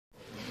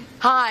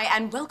Hi,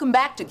 and welcome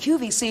back to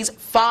QVC's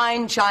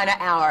Fine China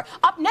Hour.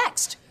 Up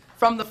next,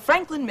 from the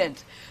Franklin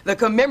Mint, the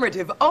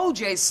commemorative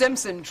O.J.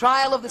 Simpson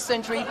Trial of the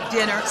Century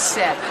dinner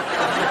set.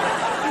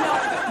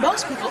 You know,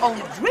 most people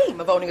only dream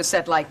of owning a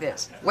set like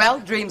this. Well,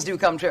 dreams do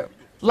come true.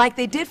 Like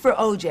they did for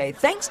O.J.,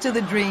 thanks to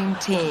the Dream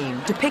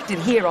Team, depicted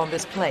here on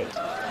this plate.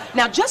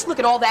 Now, just look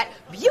at all that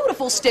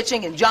beautiful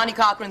stitching in Johnny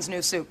Cochran's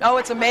new suit. Oh,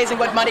 it's amazing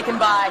what money can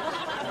buy.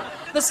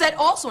 The set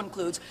also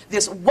includes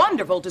this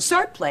wonderful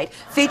dessert plate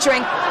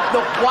featuring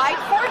the white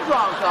Ford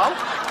Bronco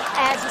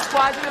as a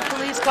squadron of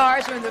police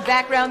cars are in the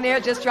background there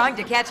just trying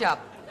to catch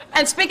up.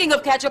 And speaking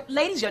of catch up,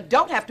 ladies, you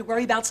don't have to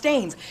worry about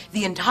stains.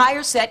 The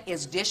entire set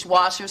is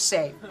dishwasher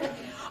safe.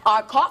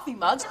 Our coffee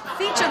mugs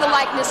feature the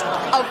likeness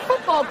of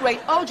football great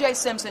O.J.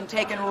 Simpson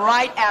taken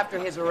right after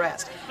his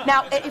arrest.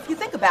 Now, if you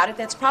think about it,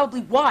 that's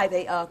probably why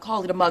they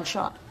called it a mug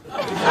shop.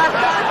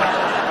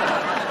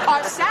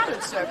 Our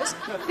salad service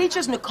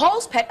features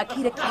Nicole's pet,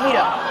 Akita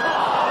Kato.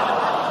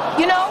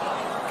 You know,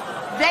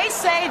 they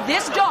say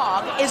this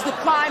dog is the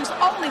crime's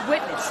only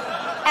witness.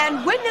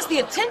 And witness the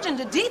attention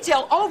to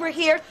detail over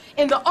here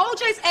in the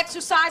O.J.'s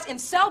exercise in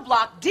cell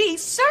block D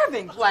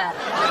serving platter.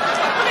 Look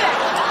at that.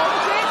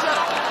 O.J.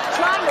 just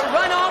trying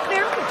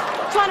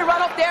to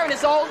run off there in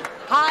his old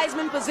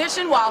Heisman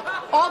position while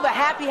all the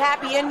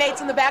happy inmates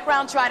in the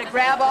background try to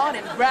grab on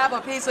and grab a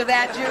piece of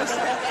that juice.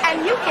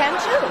 And you can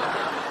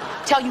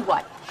too. Tell you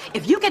what,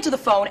 if you get to the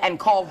phone and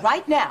call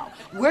right now,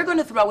 we're going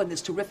to throw in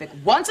this terrific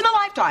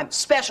once-in-a-lifetime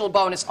special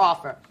bonus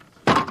offer.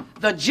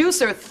 The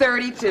Juicer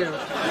 32.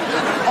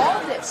 All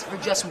this for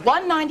just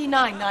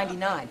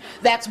 $199.99.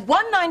 That's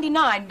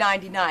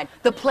 $199.99.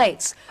 The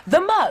plates,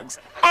 the mugs,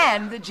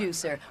 and the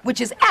juicer,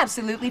 which is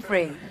absolutely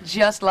free,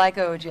 just like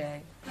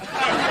O.J.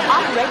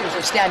 Operators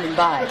are standing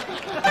by.